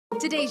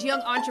Today's young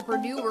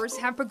entrepreneurs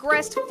have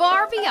progressed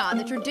far beyond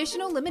the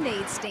traditional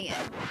lemonade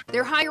stand.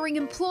 They're hiring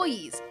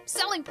employees,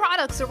 selling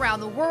products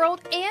around the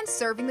world, and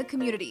serving the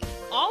community,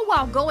 all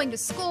while going to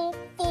school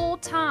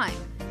full-time.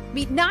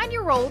 Meet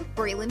 9-year-old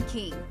Braylon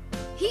King.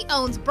 He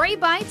owns Bray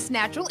Bites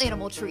Natural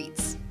Animal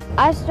Treats.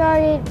 I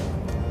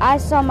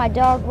saw my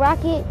dog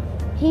Rocket.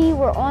 He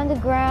were on the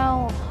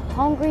ground,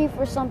 hungry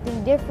for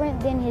something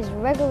different than his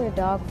regular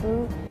dog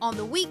food. On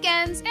the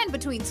weekends and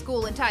between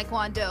school and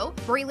taekwondo,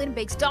 Braylon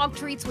bakes dog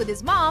treats with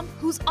his mom,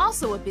 who's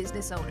also a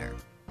business owner.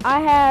 I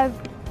have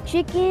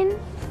chicken,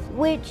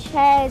 which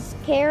has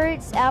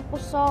carrots,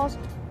 applesauce,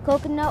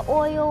 coconut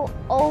oil,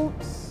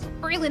 oats.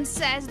 Braylon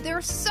says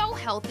they're so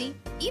healthy,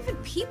 even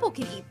people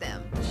can eat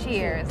them.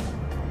 Cheers.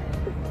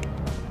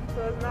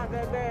 So it's not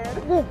that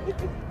bad.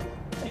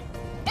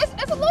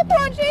 It's a little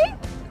crunchy,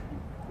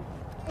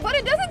 but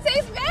it doesn't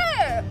taste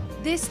bad.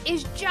 This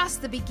is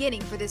just the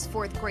beginning for this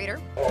 4th grader.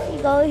 Here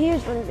you go,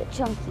 here's one of the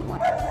chunky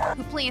ones.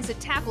 Who plans to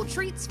tackle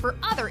treats for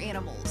other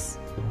animals.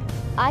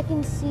 I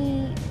can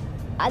see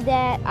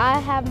that I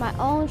have my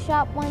own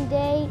shop one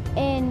day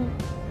and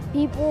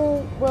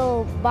people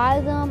will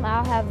buy them.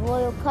 I'll have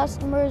loyal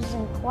customers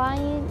and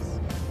clients.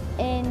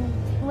 And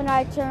when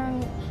I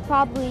turn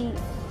probably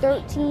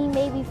 13,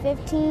 maybe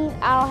 15,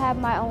 I'll have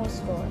my own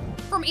store.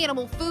 From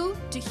animal food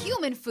to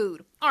human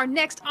food, our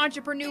next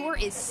entrepreneur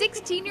is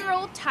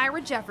 16-year-old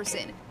Tyra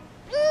Jefferson,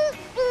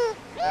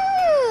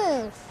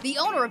 the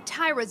owner of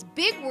Tyra's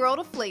Big World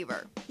of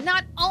Flavor.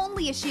 Not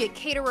only is she a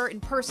caterer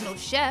and personal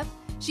chef,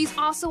 she's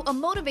also a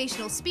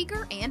motivational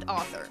speaker and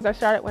author. I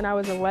started when I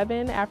was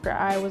 11 after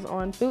I was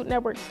on Food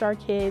Network, Star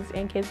Kids,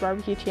 and Kids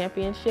Barbecue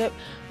Championship.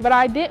 But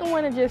I didn't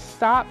want to just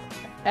stop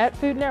at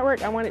Food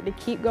Network. I wanted to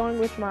keep going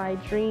with my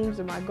dreams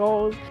and my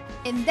goals.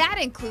 And that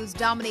includes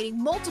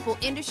dominating multiple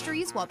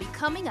industries while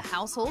becoming a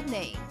household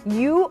name.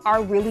 You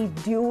are really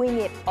doing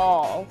it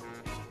all.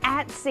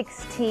 At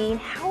 16,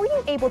 how are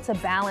you able to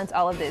balance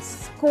all of this?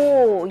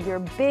 School, your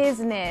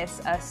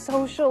business, a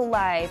social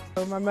life?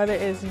 My mother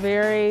is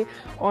very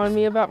on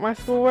me about my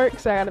schoolwork,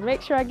 so I got to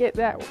make sure I get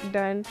that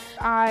done.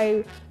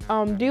 I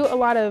do a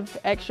lot of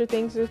extra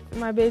things with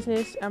my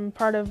business. I'm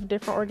part of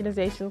different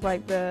organizations,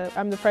 like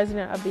I'm the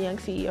president of the Young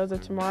CEOs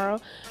of Tomorrow.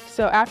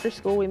 So after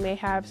school, we may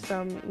have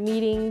some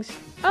meetings.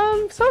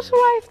 Social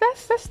life,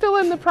 that's still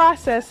in the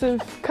process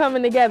of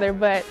coming together,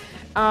 but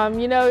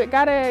you know, it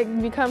gotta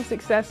become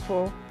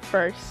successful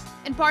first.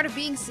 And part of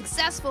being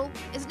successful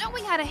is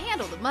knowing how to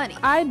handle the money.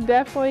 I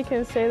definitely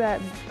can say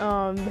that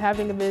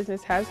having a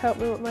business has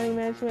helped me with money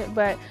management,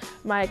 but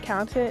my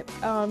accountant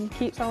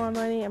keeps all my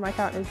money, and my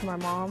accountant is my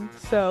mom,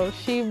 so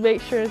she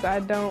makes sure I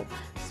don't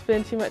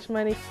spend too much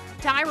money.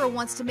 Tyra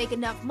wants to make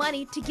enough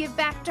money to give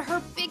back to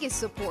her biggest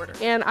supporter.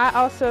 And I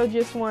also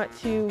just want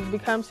to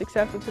become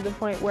successful to the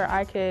point where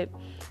I could,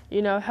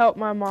 you know, help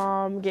my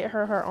mom get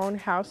her own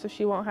house so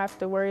she won't have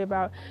to worry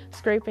about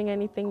scraping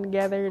anything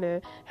together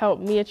to help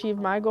me achieve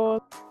my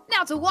goal.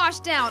 Now to wash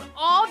down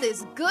all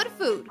this good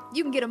food,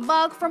 you can get a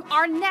mug from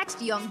our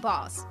next young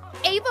boss.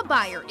 Ava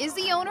Byer is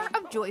the owner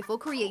of Joyful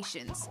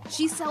Creations.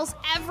 She sells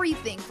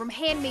everything from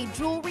handmade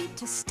jewelry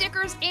to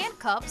stickers and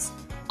cups,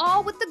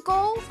 all with the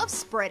goal of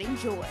spreading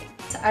joy.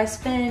 I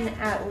spend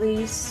at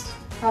least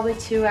probably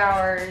 2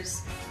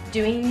 hours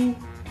doing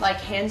like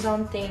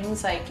hands-on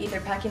things, like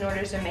either packing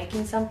orders or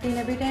making something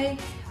every day,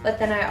 but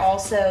then I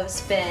also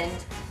spend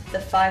the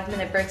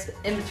 5-minute breaks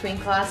in between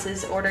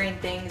classes ordering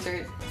things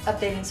or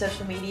updating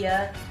social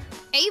media.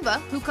 Ava,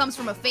 who comes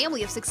from a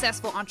family of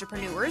successful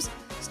entrepreneurs,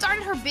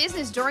 started her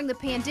business during the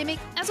pandemic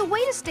as a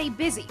way to stay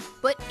busy,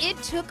 but it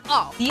took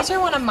off. These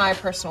are one of my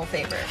personal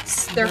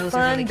favorites. They're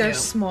fun, really they're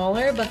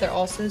smaller, but they're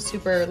also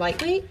super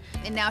lightweight.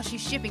 And now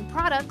she's shipping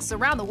products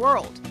around the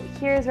world.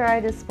 Here's where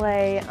I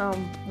display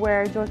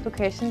where Joyful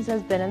Creations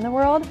has been in the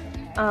world.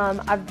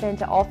 I've been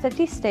to all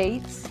 50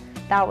 states.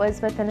 That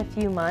was within a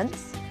few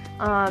months.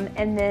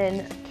 And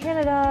then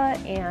Canada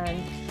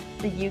and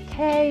the UK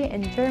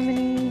and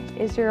Germany,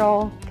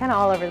 Israel, kind of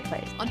all over the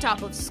place. On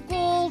top of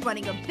school,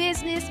 running a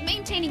business,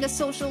 maintaining a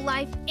social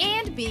life,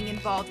 and being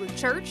involved with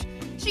church,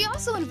 she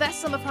also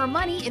invests some of her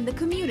money in the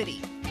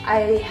community.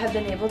 I have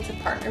been able to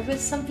partner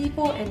with some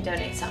people and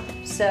donate some.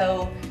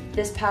 So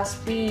this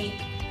past week,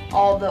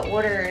 all the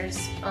orders,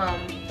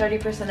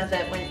 30% of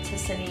it went to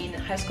sending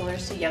high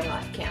schoolers to Young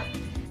Life Camp.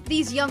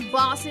 These young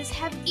bosses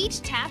have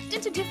each tapped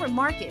into different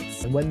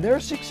markets. And when they're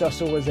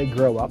successful as they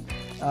grow up,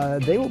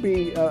 they will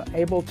be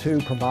able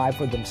to provide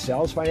for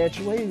themselves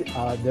financially,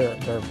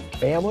 their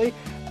family,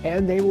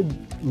 and they will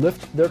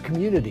lift their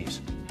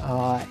communities.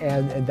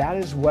 And that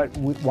is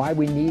why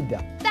we need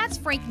them. That's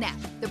Frank Knapp,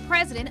 the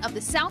president of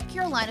the South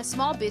Carolina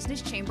Small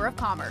Business Chamber of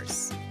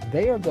Commerce.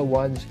 They are the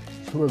ones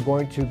who are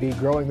going to be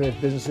growing their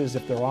businesses.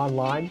 If they're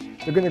online,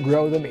 they're going to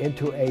grow them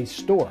into a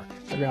store.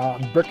 They're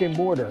going to brick and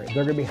mortar.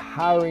 They're going to be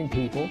hiring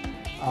people,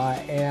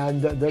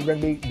 and they're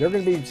going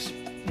to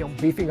be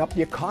beefing up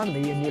the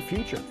economy in the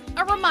future.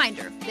 A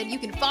reminder that you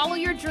can follow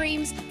your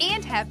dreams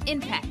and have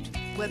impact,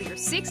 whether you're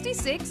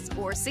 66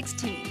 or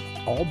 16.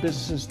 All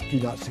businesses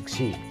do not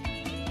succeed.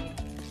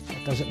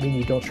 That doesn't mean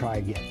you don't try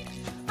again.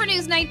 For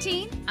News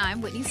 19,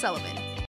 I'm Whitney Sullivan.